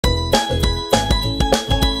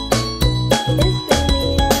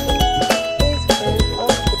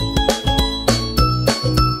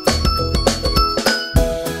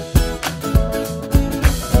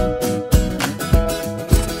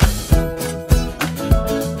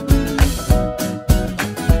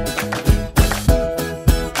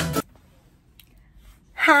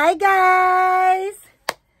Hi guys,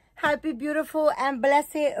 happy beautiful and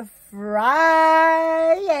blessed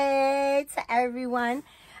Friday to everyone.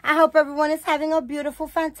 I hope everyone is having a beautiful,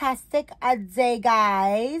 fantastic day,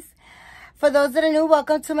 guys. For those that are new,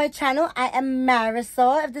 welcome to my channel. I am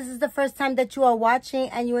Marisol. If this is the first time that you are watching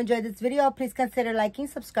and you enjoyed this video, please consider liking,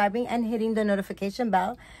 subscribing, and hitting the notification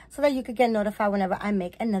bell so that you can get notified whenever I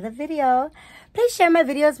make another video. Please share my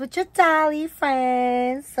videos with your dolly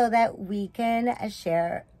friends so that we can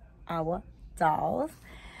share our dolls.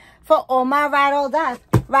 For all my rattle dots,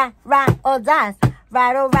 rattle dots,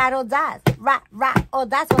 rattle dots, rattle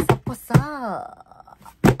dots. What's up?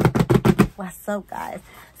 What's up, guys?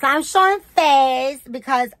 So I'm showing face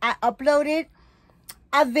because I uploaded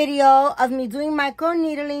a video of me doing micro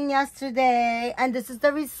needling yesterday, and this is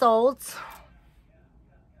the result.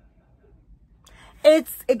 It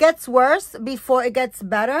gets worse before it gets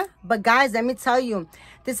better, but guys, let me tell you,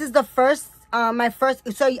 this is the first my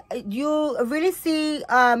first, so you really see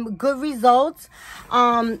good results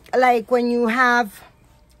like when you have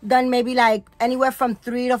done maybe like anywhere from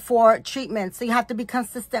 3 to 4 treatments. So you have to be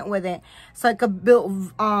consistent with it so I could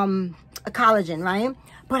build a collagen, right?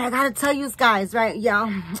 But I gotta tell you guys, right?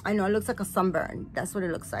 Yeah, I know it looks like a sunburn. That's what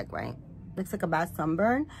it looks like, right? Looks like a bad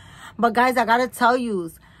sunburn. But guys, I gotta tell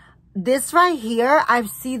you, this right here, I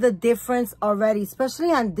see the difference already, especially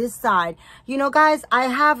on this side. You know, guys, I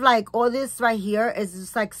have like all this right here is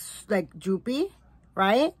just like droopy,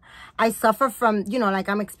 right? I suffer from, you know, like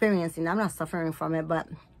I'm experiencing, I'm not suffering from it, but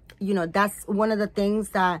you know, that's one of the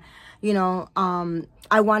things that, you know,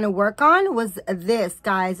 I want to work on was this,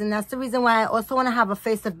 guys. And that's the reason why I also want to have a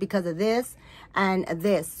facelift, because of this and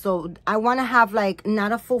this. So I want to have like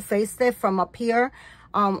not a full facelift from up here,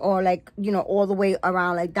 or like, you know, all the way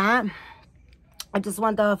around like that. I just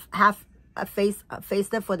want to have a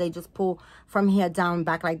facelift where they just pull from here down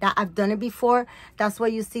back like that. I've done it before. That's where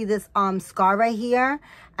you see this scar right here,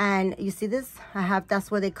 and you see this,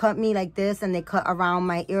 that's where they cut me like this, and they cut around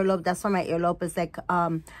my earlobe. That's why my earlobe is like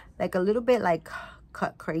a little bit like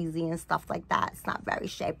cut crazy and stuff like that. It's not very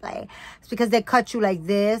shapely. It's because they cut you like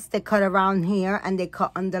this, they cut around here, and they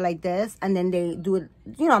cut under like this, and then they do it,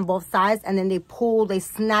 you know, on both sides, and then they pull, they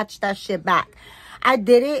snatch that shit back. I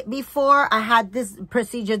did it before. I had this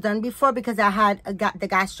procedure done before because I got the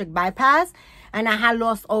gastric bypass, and I had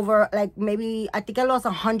lost over like maybe, I think I lost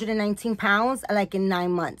 119 pounds like in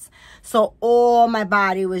 9 months. So all my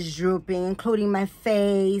body was drooping, including my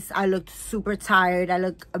face. I looked super tired. I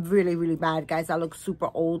look really, really bad, guys. I look super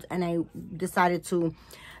old, and I decided to,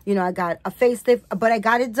 you know, I got a facelift, but I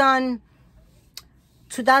got it done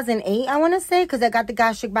 2008, I want to say, because I got the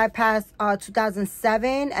gastric bypass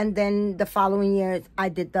 2007, and then the following year I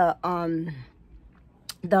did the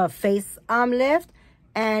face lift,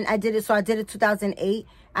 and I did it. So I did it 2008,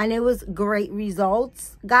 and it was great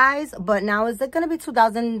results, guys. But now it's like gonna be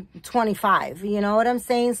 2025. You know what I'm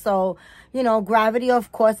saying? So, you know, gravity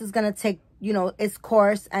of course is gonna take, you know, its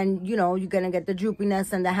course, and you know, you're gonna get the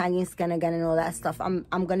droopiness and the hanging skin again and all that stuff. I'm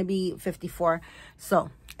gonna be 54, so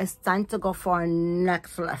it's time to go for a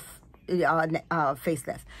next lift,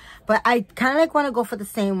 facelift. But I kind of like want to go for the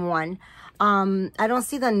same one. I don't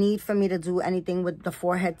see the need for me to do anything with the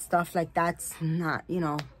forehead stuff. Like, that's not, you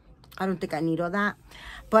know, I don't think I need all that.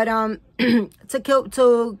 But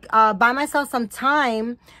to buy myself some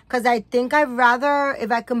time, because I think I'd rather,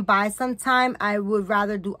 if I can buy some time, I would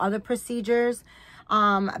rather do other procedures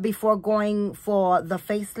before going for the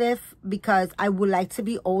facelift, because I would like to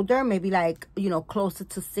be older, maybe like, you know, closer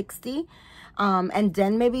to 60, and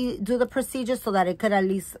then maybe do the procedure so that it could at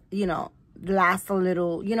least, you know, last a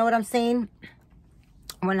little, you know what I'm saying,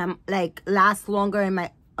 when I'm like last longer in my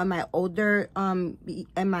older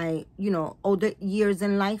in my, you know, older years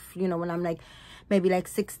in life, you know, when I'm like maybe like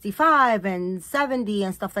 65 and 70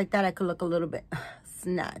 and stuff like that, I could look a little bit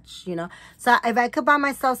snatched, you know. So if I could buy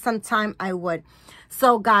myself some time, I would.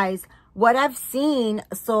 So guys, what I've seen,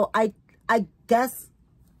 so I guess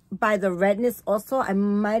by the redness also, I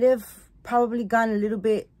might have probably gone a little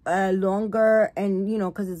bit longer, and you know,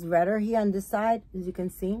 because it's redder here on this side, as you can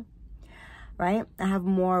see, right? I have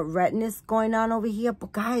more redness going on over here.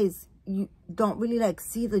 But guys, you don't really like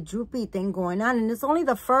see the droopy thing going on, and it's only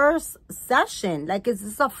the first session. Like, it's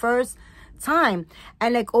just the first time,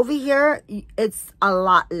 and like over here it's a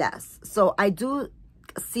lot less. So I do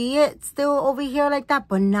see it still over here like that,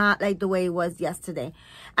 but not like the way it was yesterday.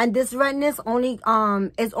 And this redness only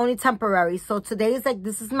is only temporary. So today is like,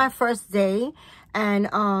 this is my first day,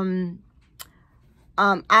 and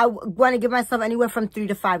I want to give myself anywhere from 3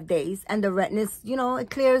 to 5 days, and the redness, you know, it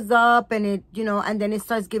clears up, and it, you know, and then it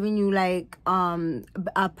starts giving you like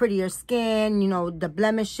a prettier skin, you know, the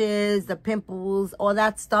blemishes, the pimples, all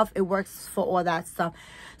that stuff. It works for all that stuff.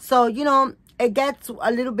 So, you know, it gets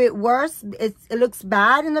a little bit worse. It looks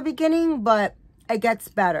bad in the beginning, but it gets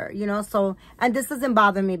better, you know. So, and this doesn't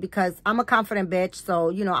bother me because I'm a confident bitch. So,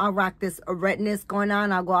 you know, I'll rock this redness going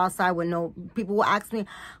on. I'll go outside with no, people will ask me,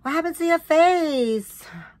 what happened to your face?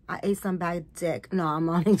 I ate some bad dick. No, I'm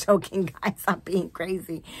only joking, guys. I'm being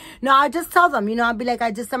crazy. No, I just tell them, you know, I'll be like,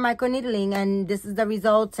 I just did microneedling and this is the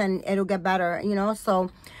results and it'll get better, you know. So,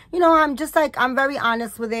 you know, I'm just like, I'm very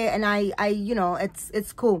honest with it, and I you know,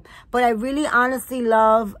 it's cool. But I really honestly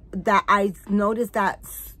love that I noticed that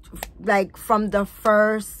like from the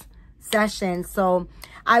first session. So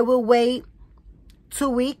I will wait 2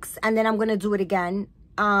 weeks and then I'm gonna do it again.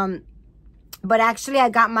 But actually I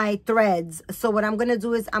got my threads. So what I'm gonna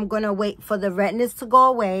do is I'm gonna wait for the redness to go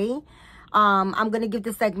away. I'm gonna give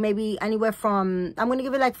this like maybe anywhere from, I'm gonna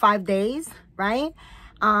give it like 5 days, right?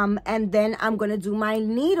 And then I'm gonna do my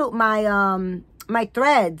needle, my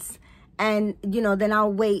threads, and you know, then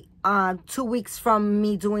I'll wait 2 weeks from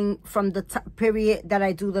me doing, from the period that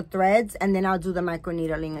I do the threads, and then I'll do the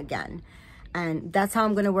microneedling again. And that's how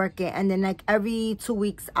I'm gonna work it. And then like every 2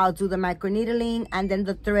 weeks I'll do the microneedling, and then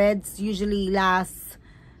the threads usually last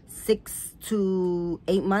 6 to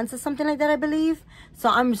 8 months or something like that, I believe. So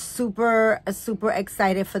I'm super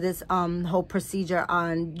excited for this whole procedure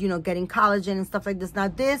on, you know, getting collagen and stuff like this. Now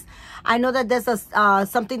this, I know that there's a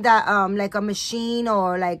something that like a machine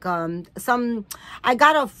or like I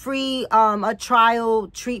got a free a trial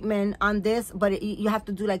treatment on this, but you have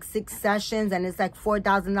to do like 6 sessions, and it's like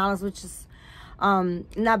 $4,000, which is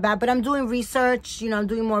not bad. But I'm doing research, you know, I'm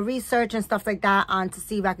doing more research and stuff like that on to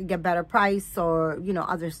see if I could get better price or, you know,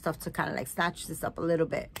 other stuff to kind of like snatch this up a little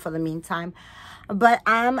bit for the meantime. But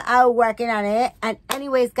I'm working on it. And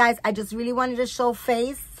anyways, guys, I just really wanted to show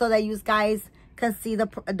face so that you guys can see the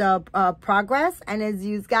progress. And as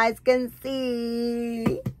you guys can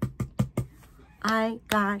see, I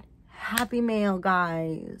got happy mail,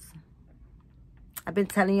 guys. I've been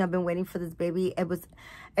telling you, I've been waiting for this baby.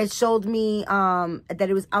 It showed me that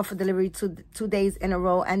it was out for delivery two days in a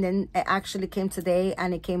row, and then it actually came today,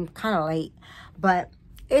 and it came kind of late, but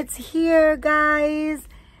it's here, guys.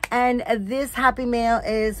 And this happy mail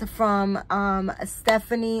is from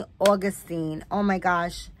Stephanie Augustine. Oh my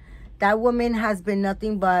gosh, that woman has been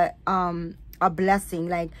nothing but a blessing.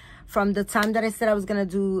 Like, from the time that I said I was gonna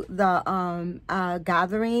do the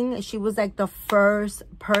gathering, she was like the first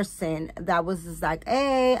person that was just like,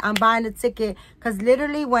 hey, I'm buying the ticket. Because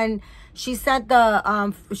literally when she said the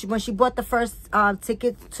when she bought the first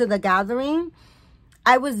ticket to the gathering,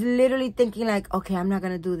 I was literally thinking like, okay, I'm not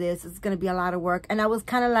gonna do this, it's gonna be a lot of work. And I was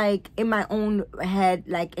kind of like in my own head,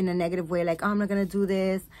 like in a negative way, like, oh, I'm not gonna do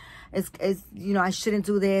this, it's you know, I shouldn't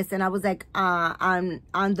do this. And I was like I'm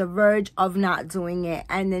on the verge of not doing it.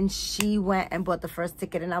 And then she went and bought the first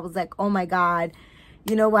ticket, and I was like, oh my God,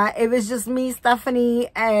 you know what, it was just me, Stephanie,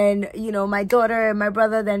 and you know, my daughter and my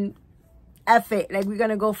brother. Then F it, like, we're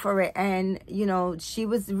gonna go for it. And you know, she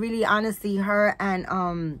was really, honestly, her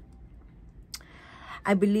and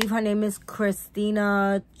I believe her name is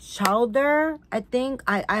Christina Chowder, I think.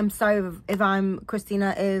 I'm sorry if I'm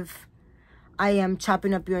Christina, if I am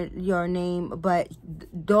chopping up your name, but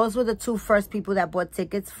those were the two first people that bought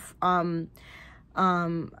tickets to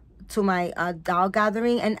my doll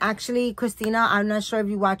gathering. And actually, Christina, I'm not sure if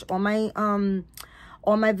you watch all my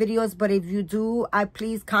videos, but if you do,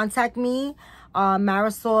 please contact me,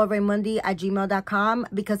 marisolraymundi@gmail.com,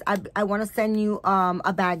 because I want to send you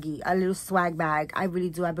a baggie, a little swag bag. I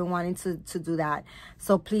really do. I've been wanting to do that.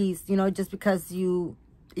 So please, you know, just because you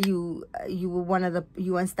were one of the,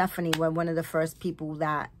 you and Stephanie were one of the first people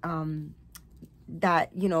that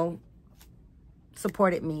that, you know,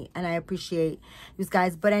 supported me, and I appreciate you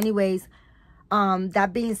guys. But anyways,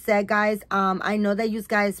 that being said, guys, I know that you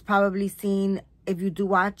guys probably seen, if you do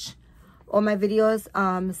watch all my videos,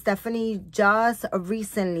 Stephanie just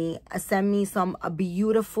recently sent me some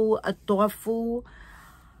beautiful, thoughtful,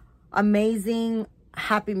 amazing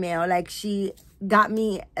happy mail. Like, she got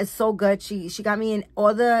me so good. She got me in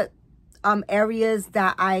all the areas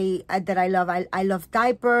that I love. I love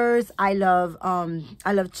diapers, I love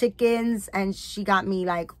chickens, and she got me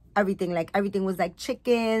like everything. Like everything was like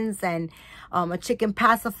chickens and a chicken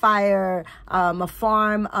pacifier, a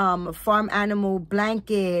farm animal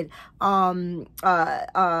blanket, like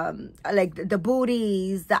the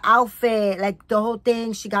booties, the outfit, like the whole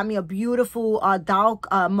thing. She got me a beautiful dog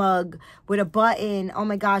mug with a button. Oh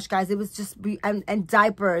my gosh, guys, it was just and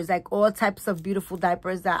diapers, like all types of beautiful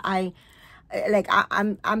diapers that I'm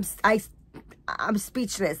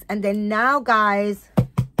speechless. And then now, guys,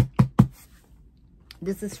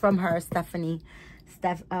 this is from her, Stephanie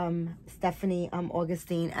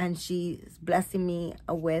Augustine, and she's blessing me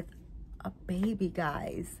with a baby,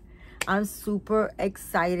 guys. I'm super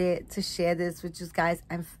excited to share this with you guys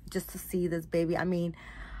and just to see this baby. I mean,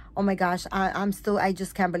 oh my gosh, I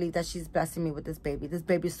just can't believe that she's blessing me with this baby. This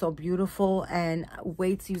baby is so beautiful, and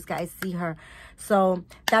wait till you guys see her. So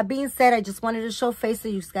that being said, I just wanted to show face so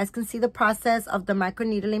you guys can see the process of the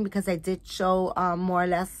microneedling, because I did show more or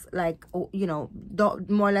less, like, you know,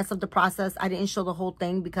 more or less of the process. I didn't show the whole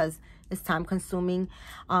thing because it's time consuming,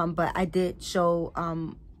 but I did show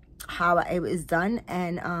how it is done,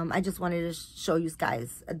 and I just wanted to show you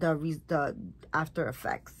guys the after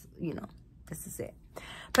effects. You know, this is it.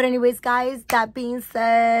 But anyways, guys, that being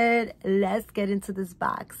said, let's get into this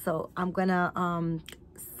box. So I'm gonna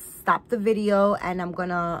stop the video, and I'm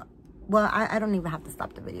gonna, well, I don't even have to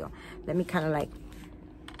stop the video. Let me kind of like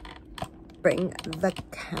bring the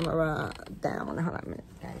camera down. Hold on a minute,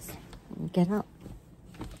 guys. Get up.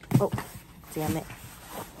 Oh, damn it.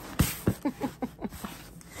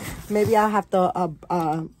 Maybe I'll have to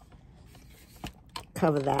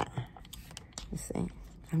cover that. Let's see.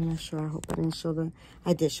 I'm not sure. I hope I didn't show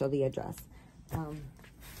I did show the address.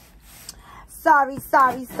 Sorry.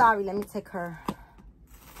 Let me take her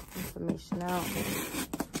information out.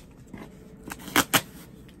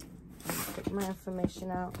 Take my information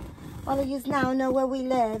out. All of you now know where we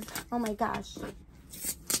live. Oh my gosh.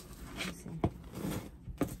 Let's see.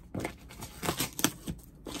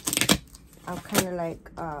 I'll kind of like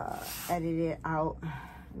edit it out.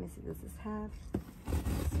 Let me see. This is half.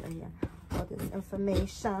 This right here. All this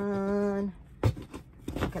information.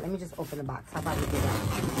 Okay, let me just open the box. How about we do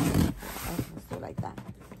that? Okay, let's do it like that.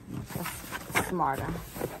 That's smarter.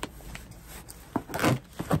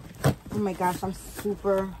 Oh my gosh, I'm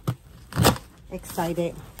super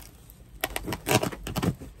excited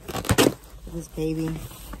for this baby.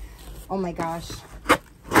 Oh my gosh.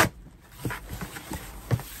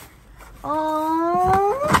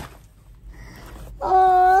 Oh,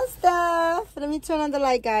 Steph. Let me turn on the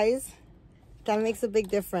light, guys. That makes a big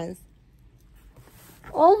difference.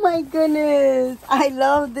 Oh my goodness. I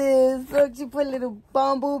love this. Look, she put little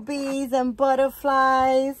bumblebees and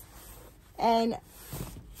butterflies and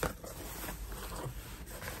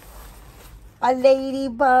a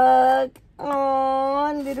ladybug.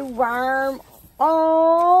 Oh, little worm.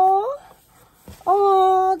 Oh,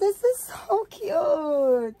 this is so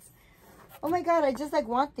cute. Oh my God, I just like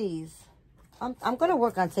want these. I'm gonna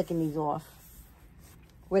work on taking these off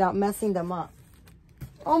without messing them up.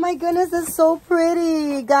 Oh my goodness, that's so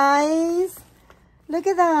pretty, guys. Look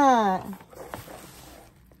at that.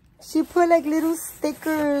 She put like little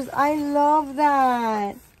stickers. I love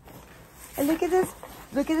that. And look at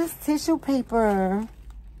this tissue paper.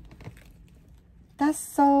 That's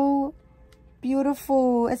so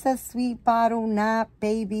beautiful. It says sweet bottle, nap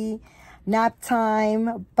baby, nap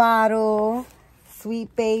time, bottle,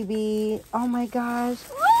 sweet baby. Oh my gosh.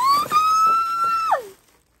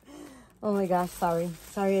 Oh my gosh, sorry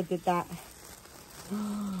I did that.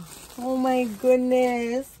 Oh my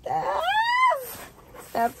goodness,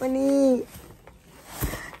 Stephanie,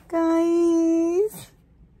 guys.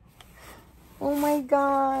 Oh my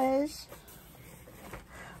gosh.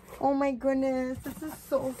 Oh my goodness, this is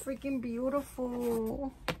so freaking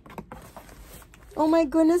beautiful. Oh my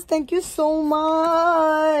goodness, thank you so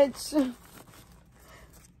much.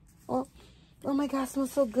 Oh my gosh, it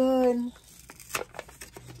smells so good.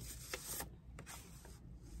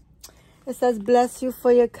 It says, bless you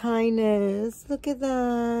for your kindness. Look at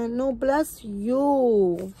that. No, bless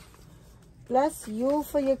you. Bless you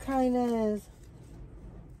for your kindness.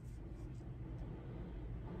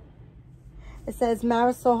 It says,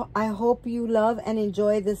 Marisol, I hope you love and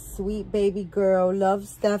enjoy this sweet baby girl. Love,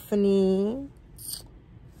 Stephanie.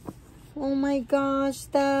 Oh my gosh,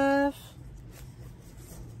 Steph.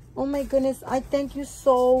 Oh my goodness. I thank you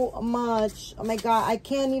so much. Oh my God. I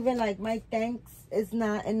can't even, like, my thanks is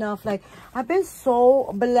not enough. Like, I've been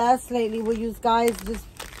so blessed lately with you guys, just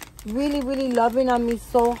really loving on me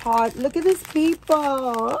so hard. Look at these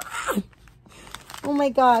people. Oh my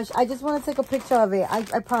gosh, I just want to take a picture of it. I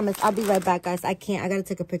promise I'll be right back, guys. I gotta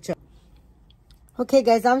take a picture. Okay,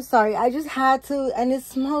 guys, I'm sorry. I just had to, and it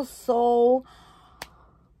smells so...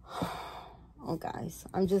 Oh, guys,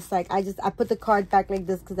 I'm just like, I put the card back like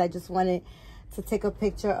this because I just wanted to take a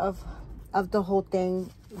picture of the whole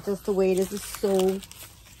thing, just the way it is. It's so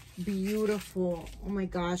beautiful. Oh my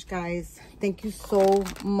gosh, guys, thank you so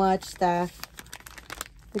much, Steph.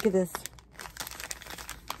 Look at this.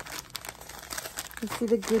 You see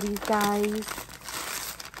the goodies, guys.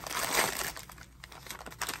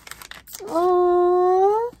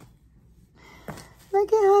 Oh,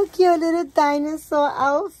 look at how cute, little dinosaur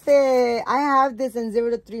outfit. I have this in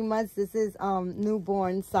 0 to 3 months. This is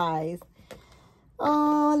newborn size.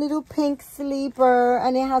 Oh, little pink sleeper,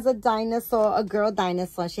 and it has a dinosaur, a girl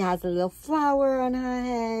dinosaur. She has a little flower on her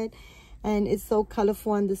head, and it's so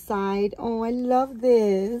colorful on the side. Oh, I love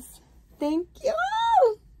this. Thank you.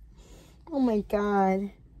 Oh my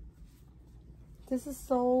God, this is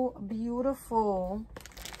so beautiful.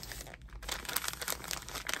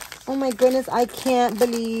 Oh my goodness, I can't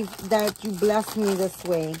believe that you blessed me this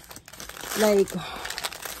way. Like,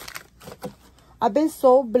 I've been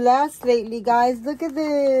so blessed lately, guys. Look at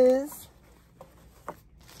this.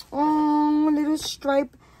 Oh, little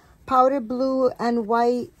striped powder blue and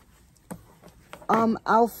white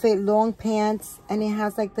outfit, long pants, and it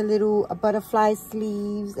has like the little butterfly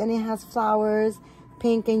sleeves, and it has flowers,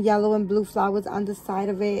 pink and yellow and blue flowers on the side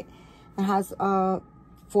of it. It has 4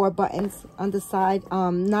 buttons on the side,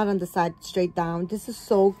 not on the side, straight down. This is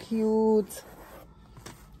so cute.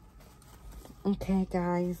 Okay,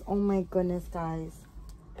 guys. Oh my goodness, guys,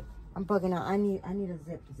 I'm bugging out. I need a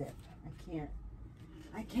zip.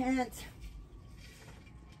 I can't.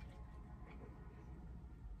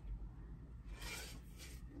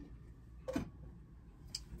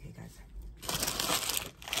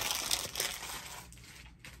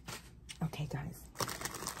 Okay, guys.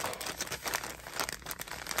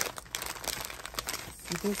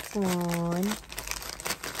 See this one.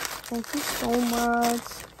 Thank you so much.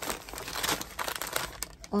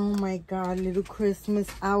 Oh my God, little Christmas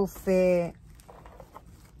outfit.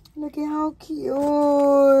 Look at how cute.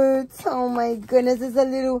 Oh my goodness. It's a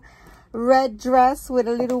little red dress with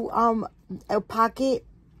a little a pocket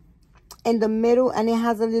in the middle, and it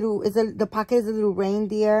has a little, the pocket is a little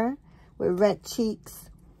reindeer with red cheeks.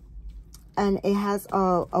 And it has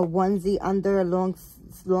a onesie under, a long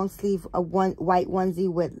sleeve, white onesie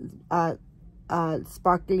with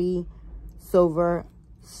sparkly silver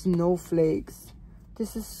snowflakes.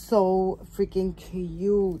 This is so freaking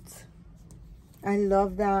cute. I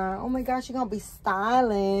love that. Oh my gosh, you're gonna be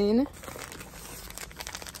styling.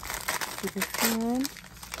 See this one?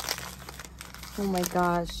 Oh my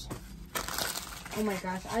gosh. Oh my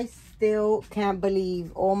gosh, I still can't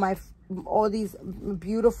believe all these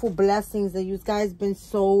beautiful blessings that you guys been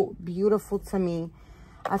so beautiful to me.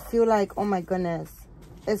 I feel like, oh my goodness,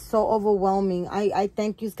 it's so overwhelming. I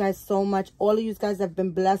thank you guys so much. All of you guys have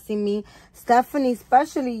been blessing me. Stephanie,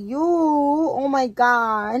 especially you. Oh my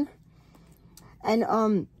God.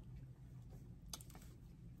 And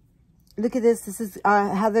look at this. This is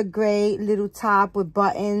heather gray little top with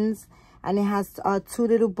buttons, and it has 2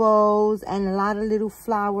 little bows and a lot of little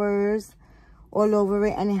flowers all over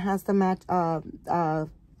it, and it has the match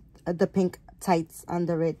the pink tights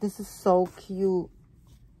under it. This is so cute.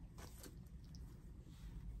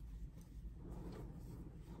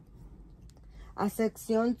 At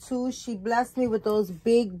section 2, she blessed me with those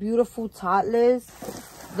big beautiful toddlers,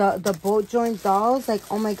 the boat joint dolls. Like,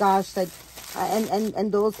 oh my gosh, like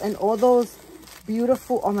and those, and all those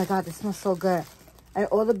beautiful, oh my God, this smells so good. And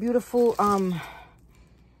all the beautiful damn,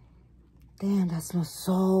 that smells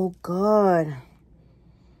so good.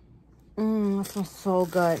 That smells so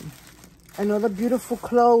good. And all the beautiful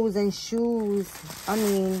clothes and shoes. I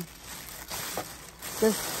mean,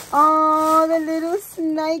 just, oh, the little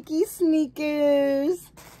Nike sneakers.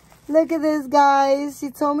 Look at this, guys. She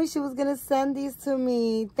told me she was going to send these to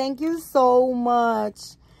me. Thank you so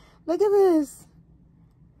much. Look at this.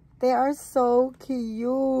 They are so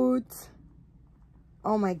cute.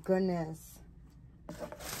 Oh, my goodness.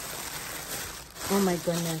 Oh, my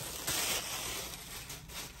goodness.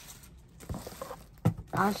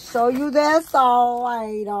 I'll show you this all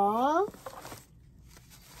later.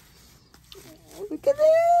 Look at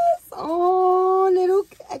this. Oh, little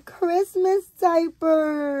Christmas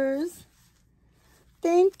diapers.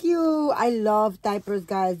 Thank you. I love diapers,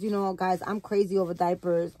 guys. You know, guys, I'm crazy over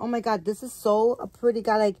diapers. Oh my God, this is so pretty.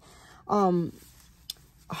 Got like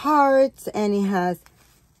hearts, and it has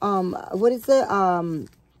what is it?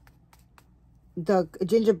 The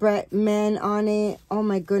gingerbread man on it. Oh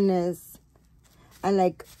my goodness. I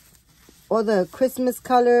like all the Christmas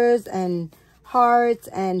colors and hearts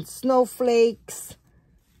and snowflakes.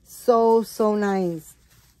 So nice.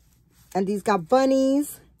 And these got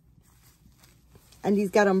bunnies. And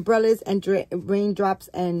these got umbrellas and raindrops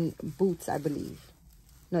and boots, I believe.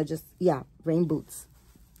 No, just, yeah, rain boots.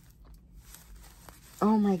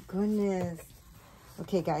 Oh my goodness.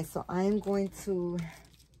 Okay, guys, so I am going to...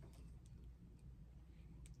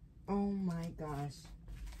 Oh my gosh.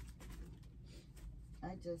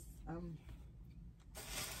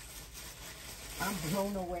 I'm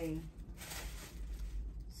blown away.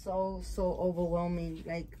 So overwhelming.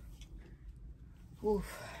 Like, oof.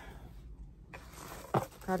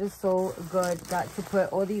 God is so good. Got to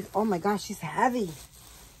put all these, oh my gosh, she's heavy.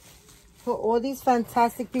 For all these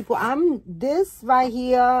fantastic people. This right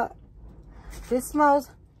here, this smells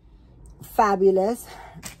fabulous.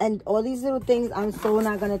 And all these little things, I'm so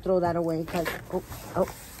not going to throw that away. Because, I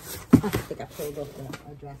think I pulled off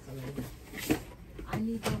the dress already. I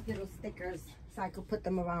need those little stickers so I could put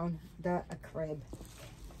them around the crib.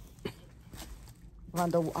 On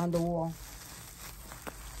the wall.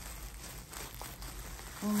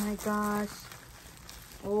 Oh my gosh.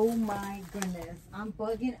 Oh my goodness. I'm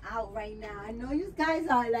bugging out right now. I know you guys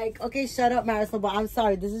are like, okay, shut up, Marisol, but I'm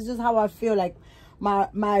sorry. This is just how I feel. Like my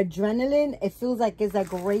adrenaline, it feels like it's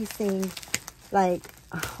like racing. Like,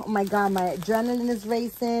 oh my God, my adrenaline is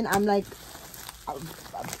racing. I'm like,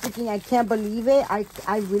 freaking, I can't believe it. I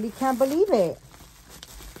really can't believe it.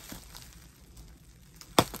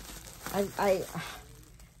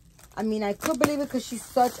 I mean, I could believe it because she's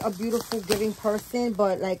such a beautiful, giving person.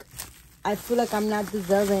 But, like, I feel like I'm not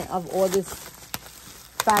deserving of all this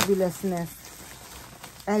fabulousness.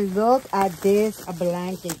 And look at this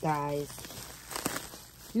blanket, guys.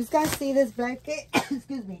 You guys see this blanket?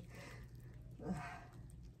 Excuse me.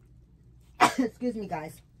 Excuse me,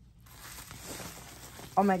 guys.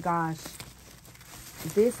 Oh, my gosh.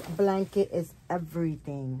 This blanket is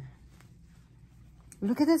everything.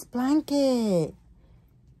 Look at this blanket.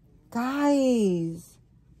 Guys,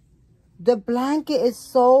 the blanket is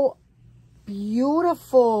so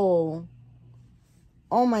beautiful.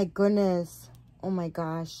 Oh my goodness. Oh my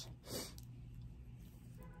gosh.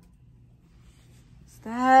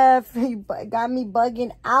 Steph, you got me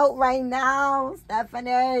bugging out right now,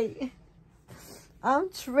 Stephanie. I'm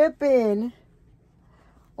tripping.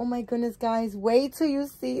 Oh my goodness, guys. Wait till you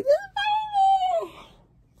see this baby.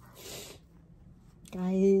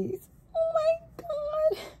 Guys. Oh my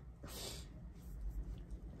God.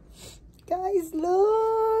 Guys,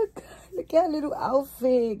 look. Look at her little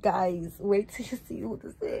outfit, guys. Wait till you see who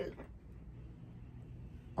this is.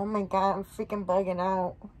 Oh my God, I'm freaking bugging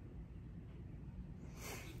out.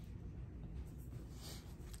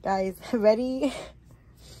 Guys, ready?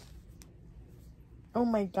 Oh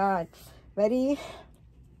my God. Ready?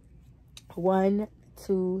 1,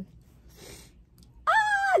 2.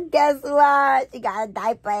 Ah, guess what? She got a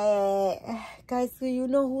diaper. Guys, so you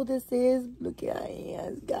know who this is? Look at her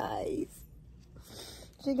hands, guys.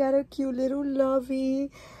 She got a cute little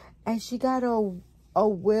lovey. And she got a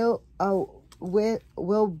Will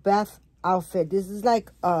Beth outfit. This is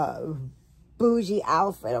like a bougie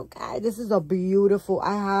outfit, okay? This is a beautiful.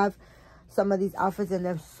 I have some of these outfits and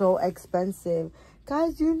they're so expensive.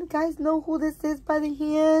 Guys, you guys know who this is by the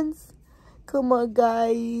hands? Come on,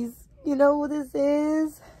 guys. You know who this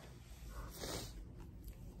is?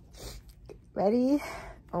 Ready?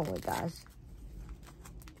 Oh my gosh.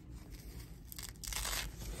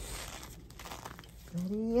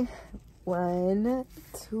 Ready? 1,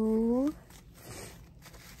 2,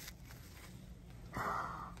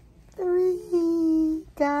 3.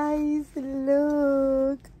 Guys,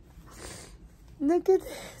 look. Look at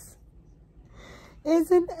this.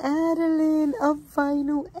 It's an Adeline, a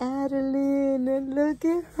vinyl Adeline. Look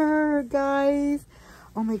at her, guys.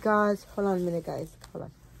 Oh my gosh. Hold on a minute, guys. Hold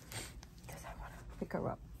on. Because I want to pick her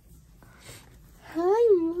up. Hi,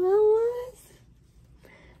 mamas.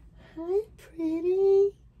 Hi,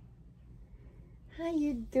 pretty. How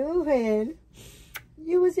you doing?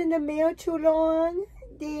 You was in the mail too long?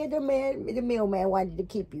 There, the mailman wanted to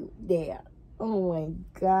keep you there. Oh my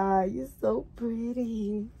God, you're so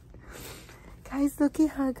pretty. Guys, look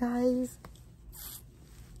at her, guys.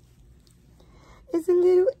 It's a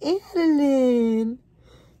little Adeline.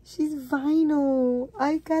 She's vinyl.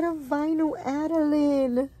 I got a vinyl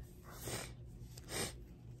Adeline.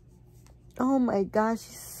 Oh my gosh,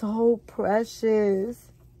 she's so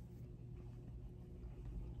precious.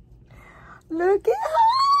 Look at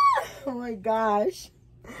her. Oh my gosh.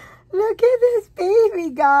 Look at this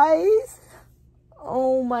baby, guys.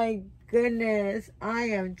 Oh my goodness. I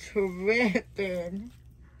am tripping.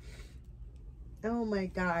 Oh my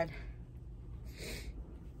God.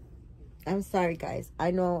 I'm sorry, guys.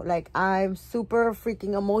 I know, like, I'm super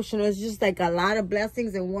freaking emotional. It's just like a lot of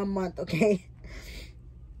blessings in 1 month, okay?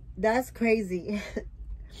 That's crazy.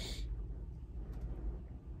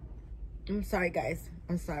 I'm sorry, guys.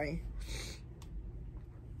 I'm sorry.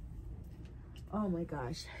 Oh my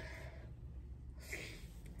gosh.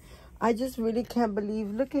 I just really can't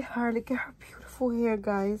believe. Look at her. Look at her beautiful hair,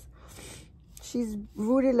 guys. She's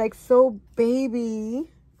rooted like so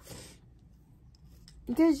baby.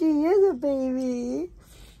 Because she is a baby.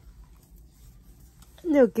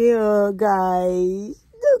 Look at her, guys.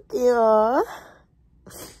 Look at her.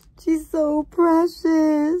 She's so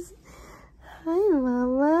precious. Hi,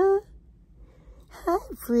 Mama. Hi,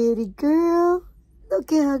 pretty girl.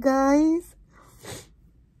 Look at her, guys.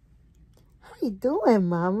 How you doing,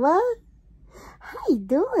 Mama? How you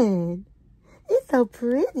doing? You're so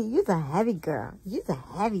pretty. You're a heavy girl. You're a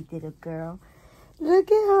heavy little girl.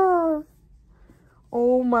 Look at her.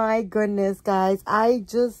 Oh my goodness, guys. I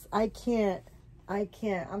can't.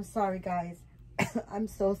 I'm sorry, guys. I'm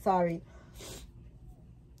so sorry.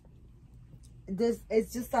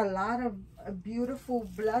 It's just a lot of beautiful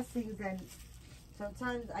blessings, and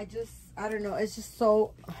sometimes I don't know, it's just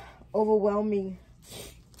so overwhelming.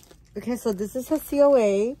 Okay, so this is her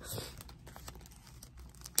COA.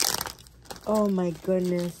 Oh my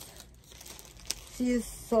goodness. She is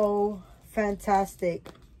so fantastic.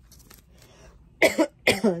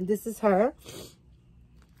 This is her.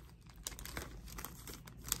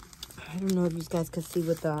 I don't know if you guys can see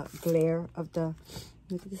with the glare of the...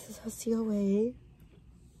 Look, this is her COA.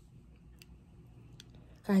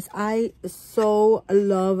 Guys, I so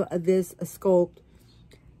love this sculpt.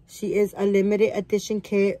 She is a limited edition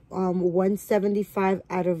kit, 175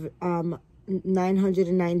 out of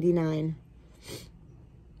 999.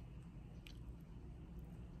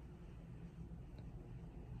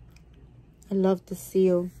 I love the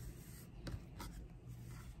seal.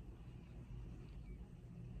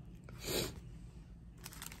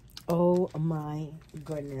 Oh my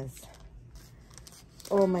goodness.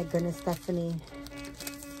 Oh my goodness, Stephanie.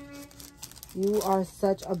 You are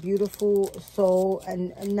such a beautiful soul,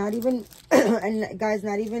 and not even, and guys,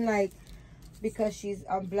 not even like because she's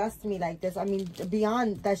blessed me like this. I mean,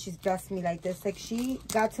 beyond that, she's blessed me like this. Like she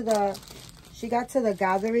got to the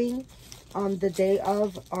gathering, the day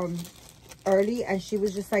of early, and she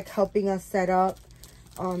was just like helping us set up,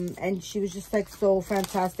 and she was just like so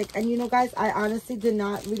fantastic. And you know, guys, I honestly did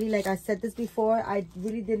not really, like I said this before, I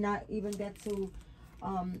really did not even get to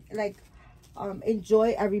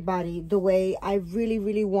enjoy everybody the way I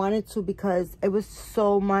really wanted to, because it was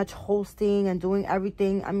so much hosting and doing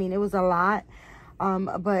everything. I mean, it was a lot,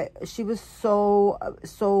 but she was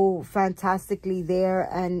so fantastically there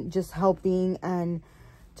and just helping, and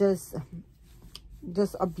just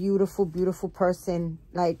a beautiful person.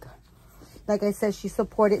 Like I said, she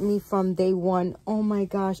supported me from day one. Oh my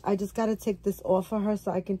gosh, I just gotta take this off of her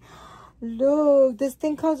so I can look. This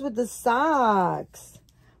thing comes with the socks.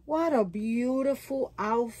 What a beautiful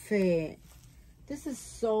outfit. This is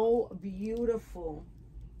so beautiful.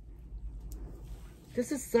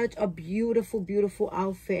 This is such a beautiful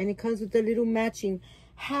outfit. And it comes with the little matching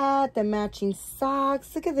hat, the matching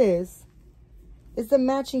socks. Look at this. It's the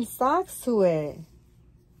matching socks to it.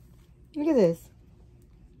 Look at this.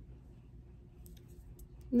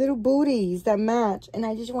 Little booties that match. And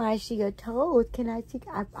I just want to see your toes. Can I see?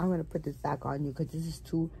 I'm going to put this back on you because this is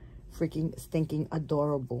too freaking stinking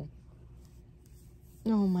adorable.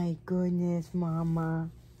 Oh my goodness, Mama.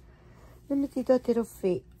 Let me see the little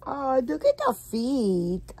feet. Oh, look at the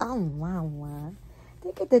feet. Oh, Mama.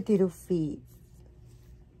 Look at the little feet.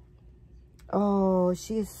 Oh,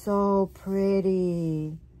 she's so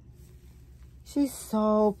pretty. She's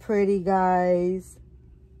so pretty, guys.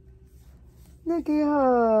 Look at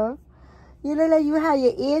her. You look like you have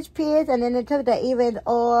your ears pierced and then they took the earrings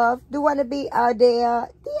off. Do you want to be out there?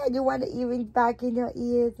 Yeah, you want the earrings back in your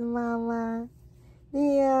ears, Mama?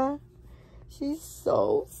 Yeah. She's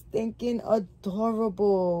so stinking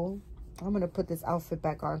adorable. I'm going to put this outfit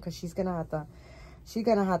back on because she's going to have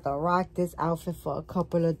to rock this outfit for a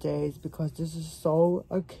couple of days because this is so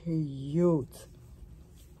cute.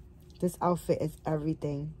 This outfit is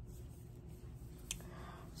everything.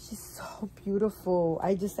 She's so beautiful.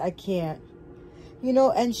 I can't. You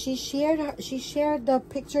know, and she shared the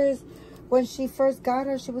pictures when she first got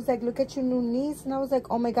her. She was like, look at your new niece. And I was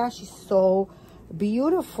like, oh my gosh, she's so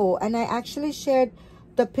beautiful. And I actually shared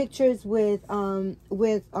the pictures with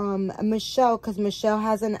Michelle, because Michelle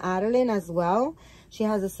has an Adeline as well. She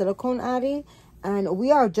has a silicone Addy. And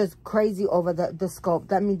we are just crazy over the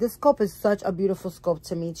sculpt. I mean, this sculpt is such a beautiful sculpt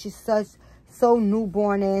to me. She's so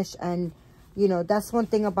newbornish, and You know, that's one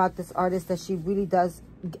thing about this artist, that she really does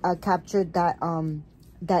capture that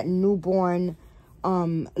that newborn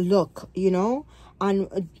look, you know,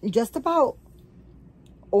 on just about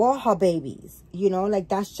all her babies, you know, like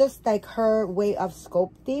that's just like her way of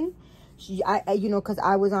sculpting. I you know, because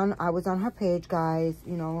I was on her page, guys.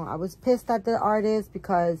 You know, I was pissed at the artist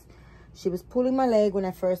because she was pulling my leg when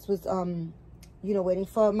I first was you know, waiting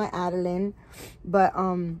for my Adeline. But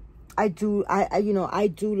I do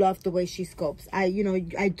love the way she sculpts.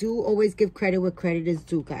 I do always give credit where credit is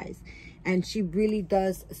due, guys, and she really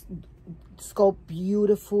does sculpt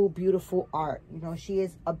beautiful art. You know, she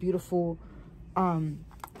is a beautiful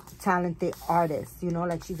talented artist. You know,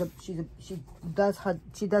 like she does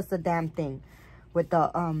the damn thing with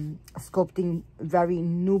the sculpting very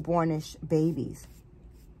newbornish babies.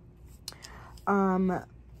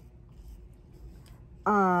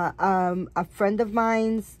 A friend of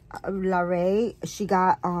mine's, Larray, she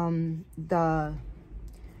got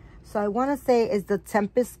so I want to say is the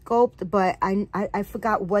Tempest sculpt, but I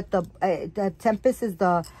forgot what the Tempest is,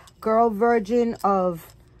 the girl version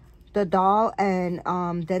of the doll, and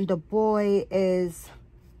then the boy is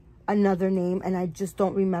another name, and I just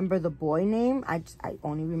don't remember the boy name. I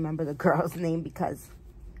only remember the girl's name because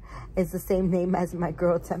it's the same name as my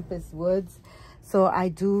girl Tempest Woods. So I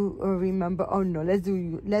do remember. Oh no, let's do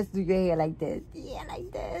your hair like this. Yeah, like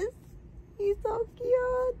this. He's so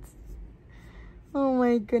cute. Oh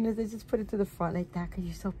my goodness, I just put it to the front like that because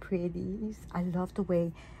you're so pretty. I love the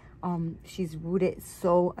way she's rooted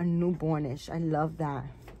so newbornish. I love that.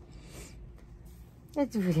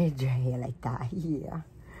 Let's really your hair like that. Yeah.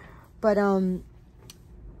 But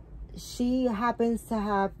she happens to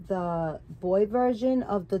have the boy version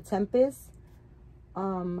of the Tempest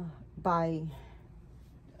by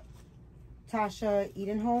Tasha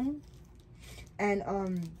Edenholm,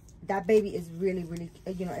 and that baby is really,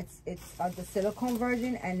 you know, it's the silicone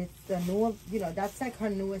version, and it's the new, you know, that's like her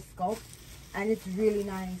newest sculpt, and it's really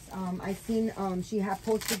nice. I seen she had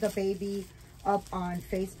posted the baby up on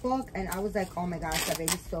Facebook, and I was like, oh my gosh, that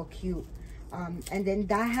baby's so cute. And then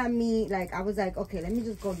that had me like, I was like, okay, let me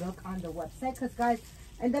just go look on the website, because guys,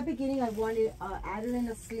 in the beginning I wanted Adeline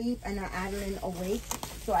asleep and Adeline awake,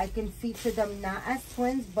 so I can feature them not as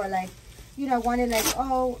twins, but like, you know, I wanted like,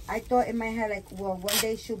 oh, I thought in my head like, well, one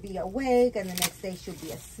day she'll be awake and the next day she'll be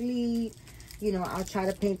asleep. You know, I'll try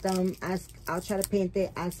to paint them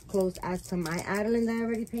it as close as to my Adeline that I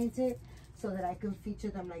already painted, so that I can feature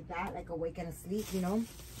them like that, like awake and asleep, you know.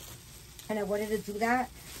 And I wanted to do that.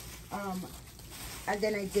 And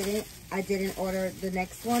then I didn't order the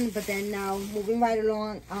next one. But then now, moving right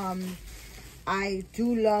along, I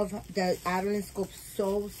do love the Adeline sculpt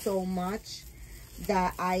so much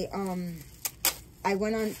that I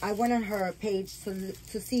went on her page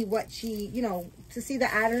to see what she, you know, to see the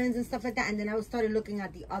Adelines and stuff like that. And then I started looking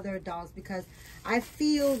at the other dolls, because I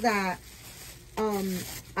feel that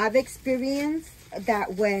I've experienced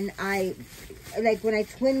that when I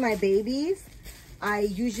twin my babies, I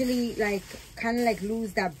usually like kind of like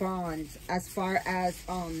lose that bond as far as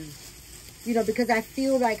you know, because I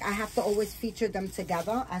feel like I have to always feature them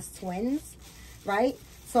together as twins, right?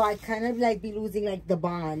 So I kind of like be losing like the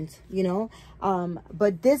bond, you know.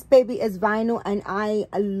 But this baby is vinyl, and I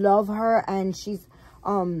love her, and she's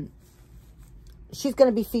gonna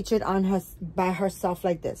be featured on her by herself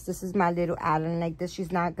like this. This is my little Adeline like this.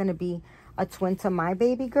 She's not gonna be a twin to my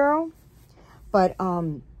baby girl, but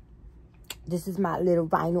this is my little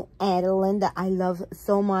vinyl Adeline that I love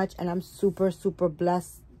so much, and I'm super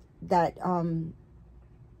blessed that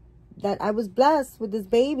that I was blessed with this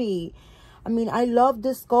baby. I mean, I love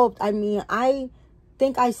this sculpt. I mean, I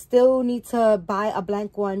think I still need to buy a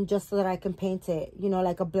blank one just so that I can paint it. You know,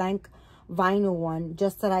 like a blank vinyl one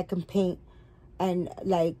just so that I can paint. And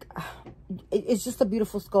like, it's just a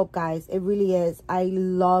beautiful sculpt, guys. It really is. I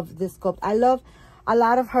love this sculpt. I love a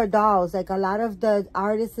lot of her dolls. Like a lot of the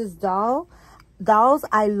artist's dolls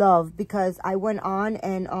I love, because I went on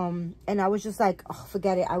and I was just like, oh,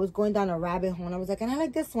 forget it. I was going down a rabbit hole, and I was like, and I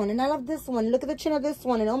like this one, and I love this one, look at the chin of this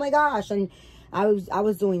one, and oh my gosh. And I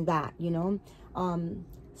was doing that, you know.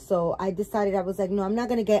 So I decided, I was like, no, I'm not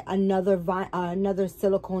gonna get another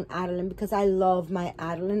silicone Adeline, because I love my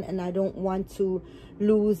Adeline and I don't want to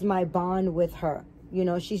lose my bond with her. You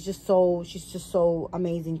know, she's just so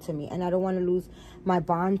amazing to me, and I don't want to lose my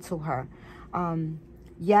bond to her.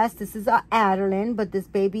 Yes, this is a Adeline, but this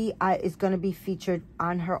baby is going to be featured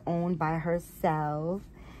on her own by herself,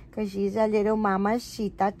 because she's a little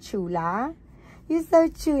mamacita chula. You're so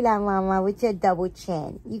chula, mama, with your double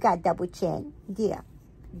chin. You got double chin. Dear.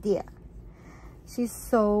 She's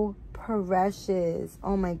so precious.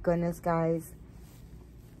 Oh my goodness, guys.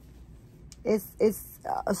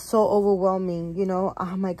 so overwhelming, you know.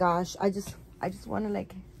 Oh my gosh, I just want to,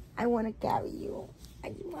 like, I want to carry you. I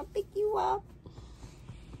just want to pick you up.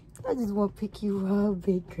 I just want to pick you up,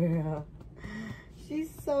 big girl. She's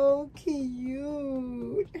so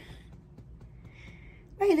cute.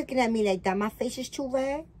 Why are you looking at me like that? My face is too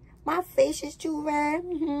red. My face is too red.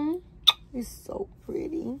 You're so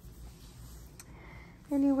pretty.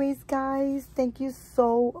 Anyways, guys, thank you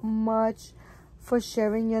so much for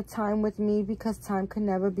sharing your time with me, because time can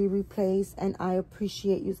never be replaced. And I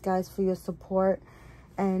appreciate you guys for your support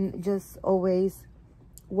and just always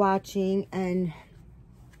watching. And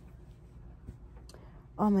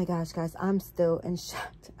oh my gosh, guys, I'm still in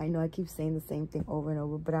shock. I know I keep saying the same thing over and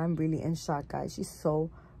over, but I'm really in shock, guys. She's so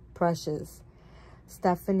precious.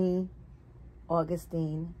 Stephanie,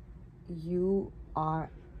 Augustine, you are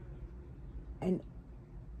an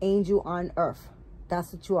angel on earth.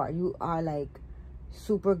 That's what you are. You are like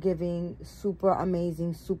super giving, super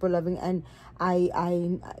amazing, super loving. And I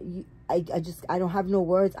don't have no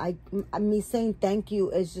words. Me saying thank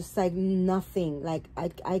you is just like nothing. Like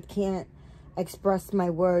I can't express my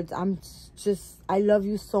words. I love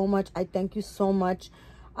you so much. I thank you so much.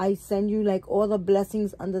 I send you like all the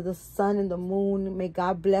blessings under the sun and the moon. May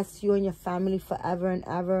God bless you and your family forever and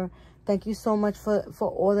ever. Thank you so much for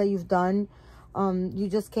all that you've done. You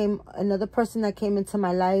just came, another person that came into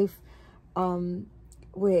my life,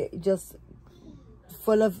 with just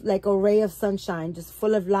full of like a ray of sunshine, just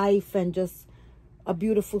full of life and just a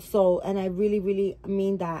beautiful soul. And I really, really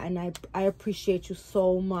mean that. And I appreciate you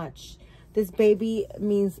so much. This baby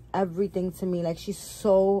means everything to me. Like, she's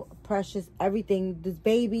so precious. Everything. This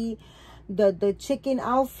baby, the chicken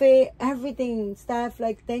outfit, everything, Steph.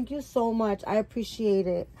 Like, thank you so much. I appreciate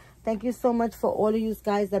it. Thank you so much for all of you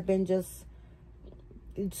guys that have been just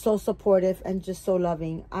so supportive and just so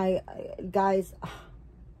loving. Guys,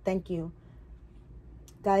 thank you.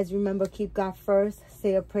 Guys, remember, keep God first.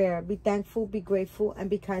 Say a prayer. Be thankful, be grateful, and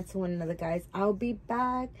be kind to one another, guys. I'll be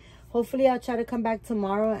back. Hopefully, I'll try to come back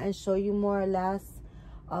tomorrow and show you more or less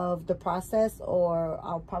of the process, or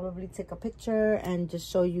I'll probably take a picture and just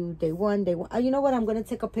show you day one. You know what? I'm going to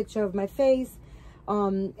take a picture of my face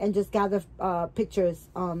and just gather pictures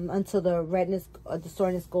until the redness, the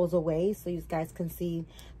soreness goes away, so you guys can see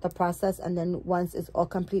the process. And then once it's all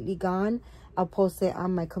completely gone, I'll post it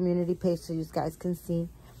on my community page so you guys can see.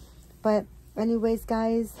 But anyways,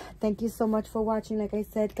 guys, thank you so much for watching. Like I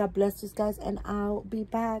said, God bless you guys, and I'll be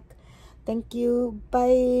back. Thank you.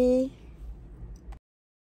 Bye.